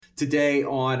Today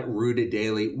on Rooted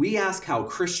Daily, we ask how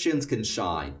Christians can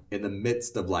shine in the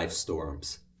midst of life's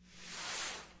storms.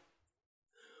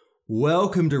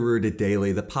 Welcome to Rooted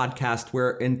Daily, the podcast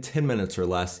where in 10 minutes or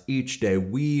less each day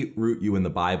we root you in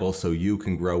the Bible so you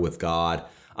can grow with God.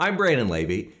 I'm Brandon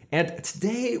Levy, and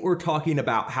today we're talking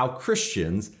about how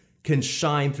Christians can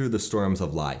shine through the storms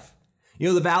of life. You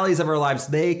know, the valleys of our lives,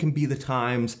 they can be the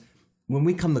times when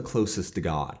we come the closest to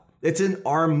God. It's in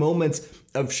our moments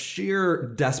of sheer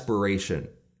desperation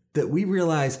that we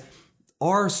realize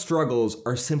our struggles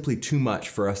are simply too much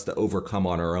for us to overcome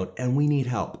on our own, and we need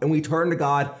help. And we turn to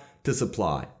God to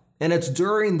supply. And it's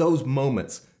during those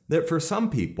moments that for some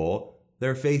people,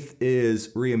 their faith is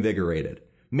reinvigorated.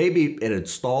 Maybe it had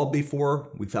stalled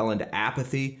before, we fell into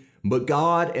apathy, but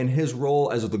God and His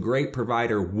role as the great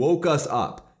provider woke us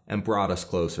up and brought us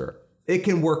closer. It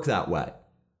can work that way,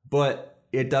 but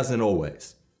it doesn't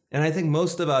always. And I think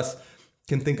most of us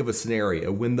can think of a scenario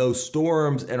when those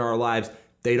storms in our lives,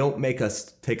 they don't make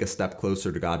us take a step closer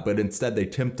to God, but instead they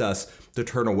tempt us to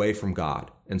turn away from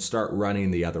God and start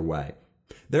running the other way.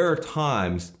 There are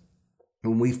times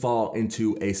when we fall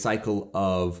into a cycle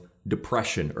of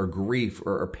depression or grief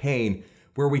or pain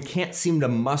where we can't seem to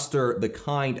muster the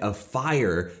kind of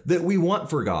fire that we want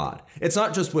for God. It's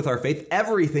not just with our faith.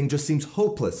 Everything just seems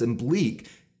hopeless and bleak.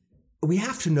 We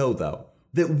have to know, though,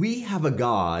 that we have a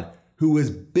God who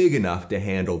is big enough to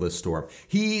handle this storm.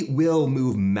 He will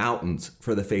move mountains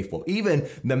for the faithful, even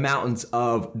the mountains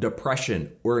of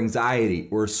depression or anxiety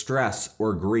or stress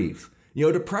or grief. You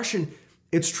know, depression,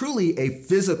 it's truly a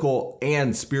physical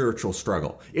and spiritual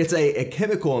struggle. It's a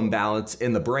chemical imbalance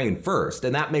in the brain first,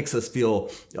 and that makes us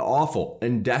feel awful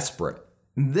and desperate.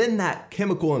 And then that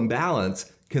chemical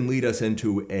imbalance can lead us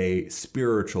into a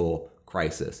spiritual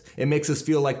crisis. It makes us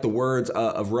feel like the words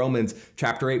of Romans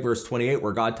chapter 8, verse 28,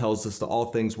 where God tells us that all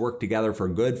things work together for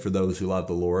good for those who love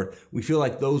the Lord. We feel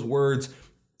like those words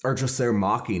are just there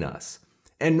mocking us.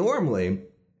 And normally,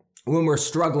 when we're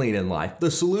struggling in life,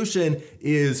 the solution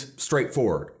is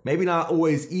straightforward. Maybe not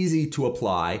always easy to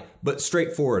apply, but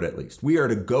straightforward at least. We are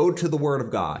to go to the Word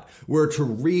of God. We're to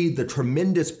read the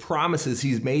tremendous promises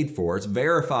He's made for us,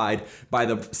 verified by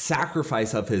the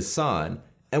sacrifice of His Son,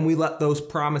 and we let those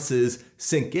promises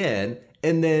sink in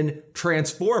and then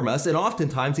transform us, and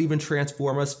oftentimes even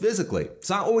transform us physically. It's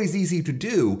not always easy to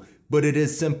do, but it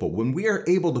is simple. When we are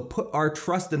able to put our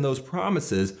trust in those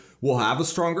promises, we'll have a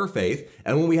stronger faith.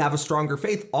 And when we have a stronger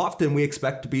faith, often we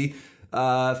expect to be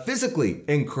physically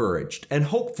encouraged and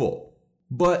hopeful.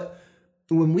 But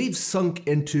when we've sunk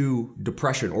into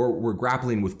depression, or we're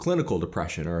grappling with clinical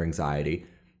depression or anxiety,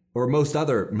 or most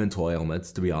other mental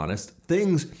ailments, to be honest,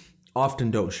 things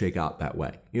often don't shake out that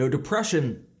way. You know,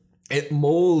 depression, it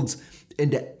molds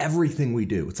into everything we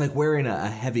do. It's like wearing a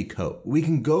heavy coat. We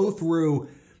can go through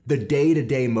the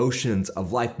day-to-day motions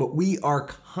of life, but we are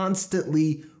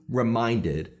constantly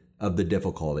reminded of the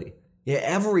difficulty. Yeah,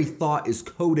 every thought is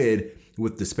coated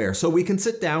with despair. So we can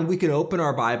sit down, we can open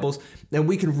our Bibles, and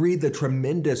we can read the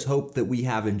tremendous hope that we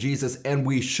have in Jesus, and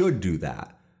we should do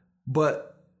that.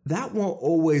 But that won't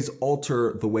always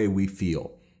alter the way we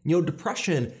feel. You know,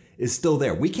 depression is still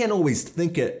there. We can't always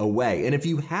think it away. And if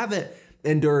you haven't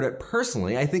endured it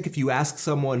personally, I think if you ask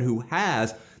someone who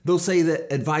has, they'll say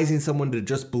that advising someone to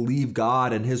just believe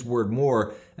God and His word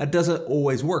more, that doesn't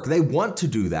always work. They want to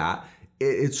do that.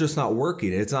 It's just not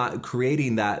working. It's not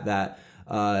creating that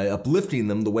uplifting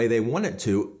them the way they want it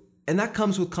to. And that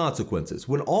comes with consequences.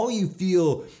 When all you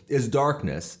feel is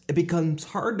darkness, it becomes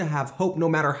hard to have hope no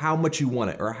matter how much you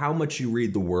want it or how much you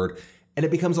read the word. And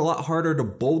it becomes a lot harder to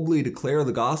boldly declare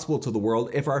the gospel to the world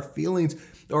if our feelings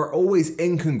are always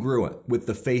incongruent with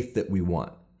the faith that we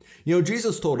want. You know,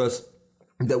 Jesus told us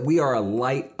that we are a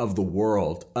light of the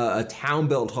world. A town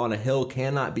built on a hill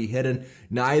cannot be hidden.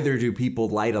 Neither do people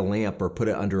light a lamp or put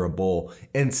it under a bowl.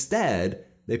 Instead,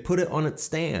 they put it on its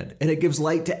stand, and it gives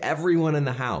light to everyone in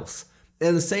the house.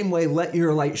 In the same way, let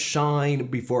your light shine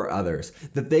before others,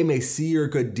 that they may see your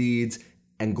good deeds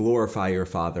and glorify your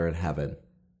Father in heaven.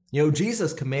 You know,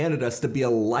 Jesus commanded us to be a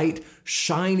light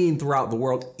shining throughout the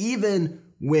world, even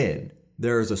when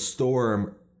there is a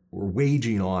storm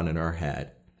raging on in our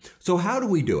head. So how do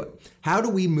we do it? How do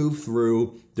we move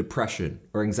through depression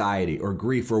or anxiety or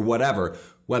grief or whatever,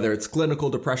 whether it's clinical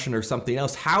depression or something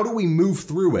else? How do we move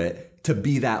through it to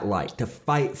be that light, to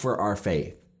fight for our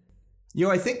faith? You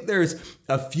know, I think there's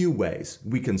a few ways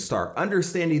we can start,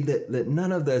 understanding that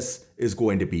none of this is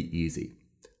going to be easy.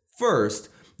 First,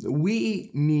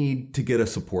 we need to get a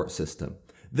support system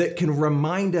that can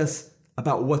remind us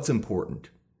about what's important.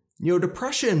 You know,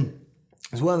 depression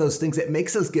is one of those things that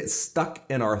makes us get stuck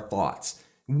in our thoughts.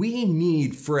 We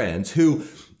need friends who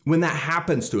when that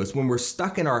happens to us, when we're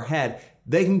stuck in our head,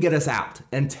 they can get us out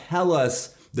and tell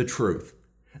us the truth.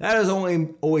 That doesn't only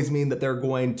always mean that they're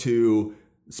going to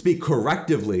speak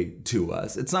correctively to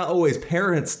us. It's not always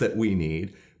parents that we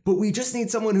need, but we just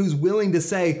need someone who's willing to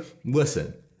say,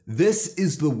 listen, this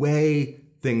is the way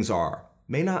things are.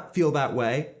 May not feel that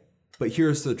way, but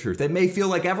here's the truth. It may feel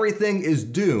like everything is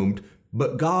doomed,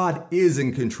 but God is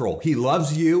in control. He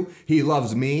loves you, He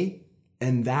loves me,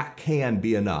 and that can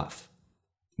be enough.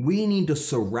 We need to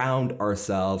surround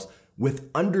ourselves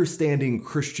with understanding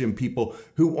Christian people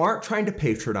who aren't trying to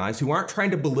patronize, who aren't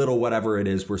trying to belittle whatever it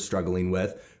is we're struggling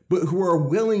with, but who are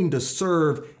willing to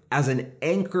serve as an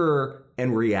anchor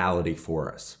and reality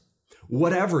for us.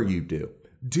 Whatever you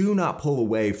do not pull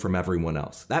away from everyone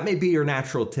else. That may be your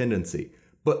natural tendency,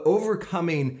 but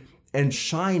overcoming and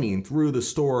shining through the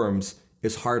storms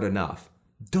is hard enough.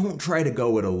 Don't try to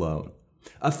go it alone.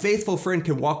 A faithful friend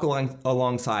can walk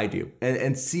alongside you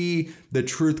and see the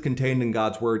truth contained in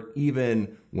God's word,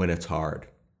 even when it's hard.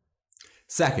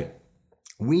 Second,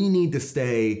 we need to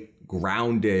stay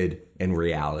grounded in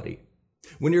reality.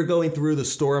 When you're going through the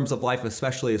storms of life,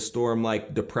 especially a storm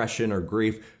like depression or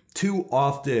grief, too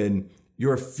often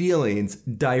your feelings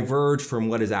diverge from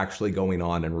what is actually going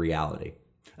on in reality.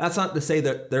 That's not to say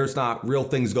that there's not real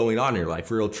things going on in your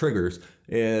life, real triggers,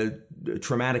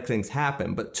 traumatic things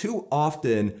happen, but too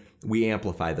often we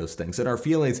amplify those things and our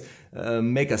feelings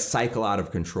make us cycle out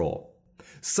of control.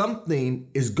 Something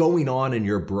is going on in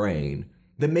your brain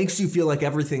that makes you feel like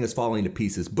everything is falling to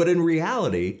pieces, but in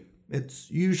reality,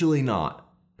 it's usually not.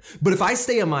 But if I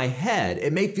stay in my head,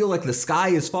 it may feel like the sky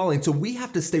is falling, so we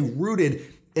have to stay rooted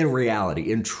in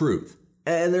reality, in truth.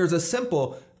 And there's a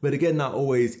simple, but again, not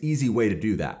always easy way to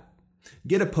do that.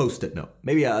 Get a Post-it note,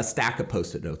 maybe a stack of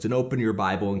Post-it notes, and open your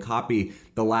Bible and copy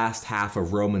the last half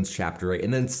of Romans chapter 8,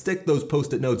 and then stick those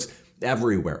Post-it notes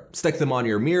everywhere. Stick them on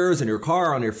your mirrors, in your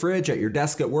car, on your fridge, at your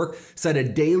desk at work. Set a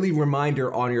daily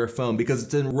reminder on your phone, because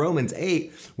it's in Romans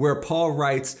 8 where Paul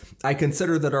writes, I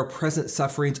consider that our present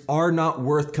sufferings are not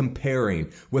worth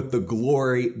comparing with the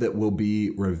glory that will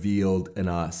be revealed in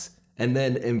us. And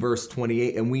then in verse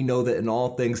 28, and we know that in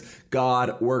all things,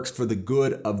 God works for the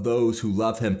good of those who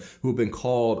love him, who have been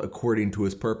called according to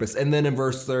his purpose. And then in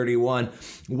verse 31,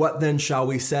 what then shall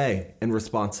we say in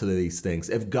response to these things?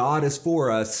 If God is for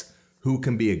us, who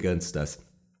can be against us?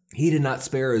 He did not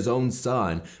spare his own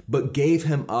son, but gave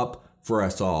him up for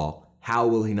us all. How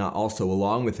will he not also,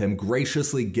 along with him,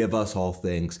 graciously give us all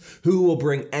things? Who will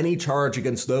bring any charge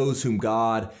against those whom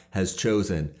God has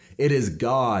chosen? It is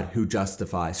God who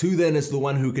justifies. Who then is the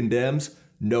one who condemns?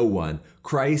 No one.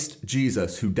 Christ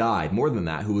Jesus, who died, more than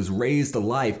that, who was raised to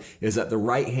life, is at the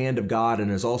right hand of God and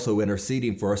is also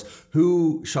interceding for us.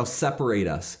 Who shall separate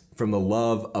us from the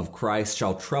love of Christ?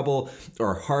 Shall trouble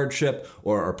or hardship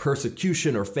or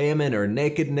persecution or famine or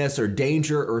nakedness or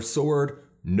danger or sword?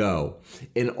 No.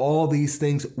 In all these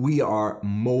things, we are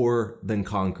more than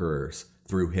conquerors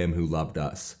through him who loved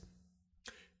us.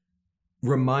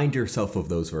 Remind yourself of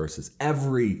those verses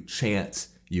every chance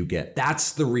you get.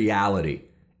 That's the reality.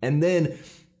 And then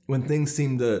when things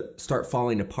seem to start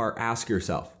falling apart, ask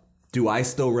yourself, do I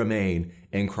still remain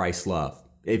in Christ's love?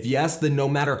 If yes, then no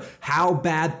matter how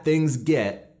bad things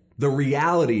get, the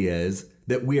reality is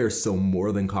that we are still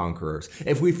more than conquerors.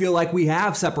 If we feel like we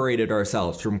have separated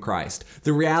ourselves from Christ,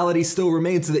 the reality still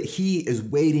remains that he is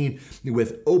waiting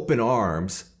with open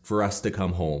arms for us to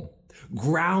come home.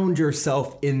 Ground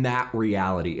yourself in that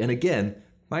reality. And again,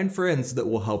 find friends that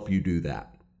will help you do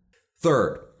that.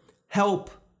 Third, help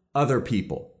other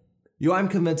people. I'm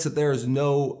convinced that there is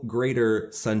no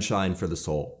greater sunshine for the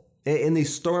soul. In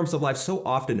these storms of life, so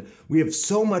often we have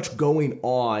so much going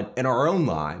on in our own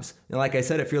lives. And like I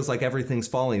said, it feels like everything's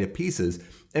falling to pieces.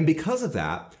 And because of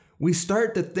that, we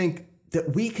start to think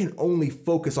that we can only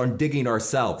focus on digging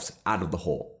ourselves out of the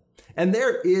hole. And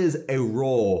there is a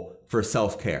role for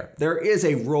self-care. There is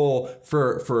a role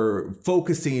for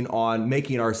focusing on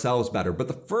making ourselves better. But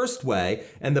the first way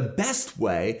and the best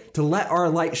way to let our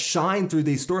light shine through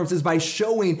these storms is by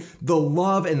showing the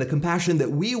love and the compassion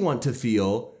that we want to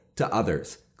feel to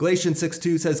others. Galatians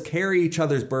 6:2 says, carry each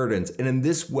other's burdens, and in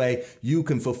this way you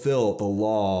can fulfill the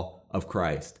law of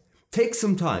Christ. Take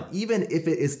some time, even if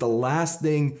it is the last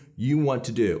thing you want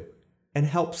to do, and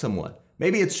help someone.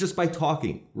 Maybe it's just by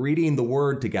talking, reading the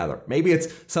word together. Maybe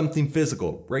it's something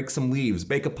physical, break some leaves,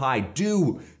 bake a pie,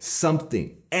 do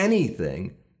something,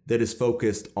 anything that is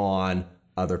focused on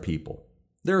other people.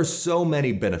 There are so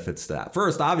many benefits to that.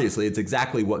 First, obviously, it's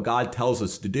exactly what God tells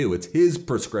us to do. It's his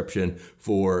prescription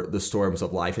for the storms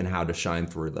of life and how to shine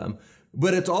through them.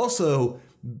 But it also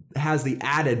has the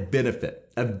added benefit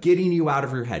of getting you out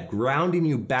of your head, grounding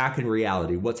you back in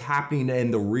reality, what's happening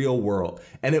in the real world.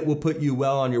 And it will put you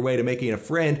well on your way to making a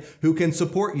friend who can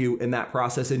support you in that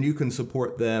process, and you can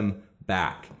support them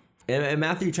back. In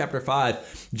Matthew chapter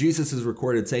 5, Jesus is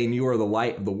recorded saying, "You are the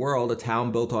light of the world. A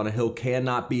town built on a hill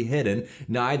cannot be hidden.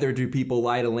 Neither do people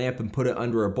light a lamp and put it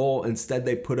under a bowl. Instead,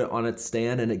 they put it on its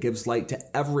stand, and it gives light to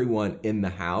everyone in the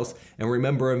house." And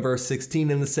remember in verse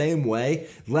 16, in the same way,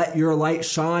 "Let your light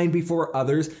shine before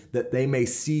others, that they may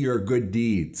see your good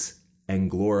deeds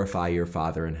and glorify your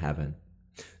Father in heaven."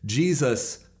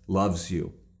 Jesus loves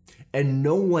you, and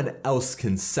no one else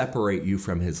can separate you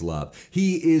from his love.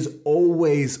 He is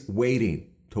always waiting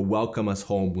to welcome us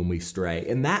home when we stray.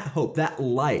 And that hope, that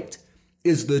light,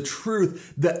 is the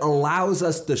truth that allows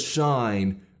us to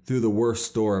shine through the worst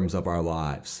storms of our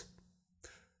lives.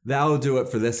 That'll do it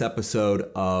for this episode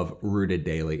of Rooted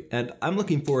Daily. And I'm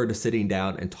looking forward to sitting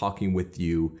down and talking with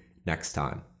you next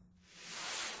time.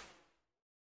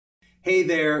 Hey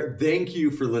there, thank you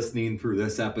for listening through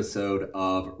this episode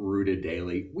of Rooted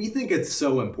Daily. We think it's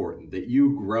so important that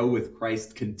you grow with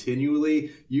Christ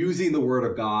continually, using the Word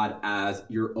of God as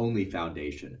your only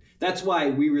foundation. That's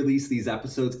why we release these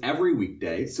episodes every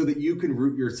weekday, so that you can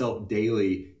root yourself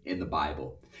daily in the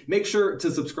Bible. Make sure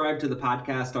to subscribe to the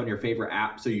podcast on your favorite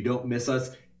app so you don't miss us.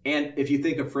 And if you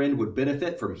think a friend would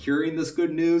benefit from hearing this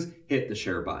good news, hit the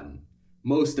share button.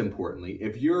 Most importantly,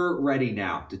 if you're ready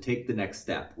now to take the next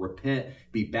step, repent,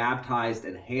 be baptized,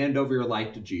 and hand over your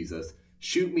life to Jesus,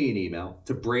 shoot me an email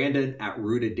to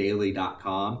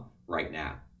brandon@rooteddaily.com right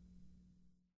now.